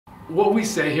What we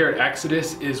say here at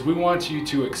Exodus is we want you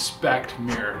to expect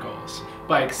miracles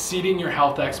by exceeding your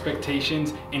health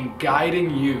expectations and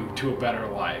guiding you to a better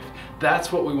life.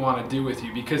 That's what we want to do with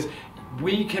you, because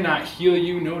we cannot heal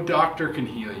you. No doctor can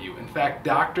heal you. In fact,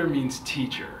 doctor means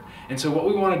teacher. And so what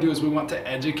we want to do is we want to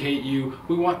educate you.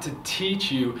 We want to teach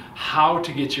you how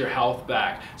to get your health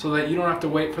back so that you don't have to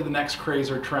wait for the next craze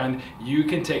or trend. You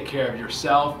can take care of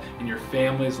yourself and your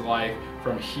family's life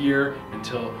from here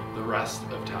until the rest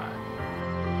of time.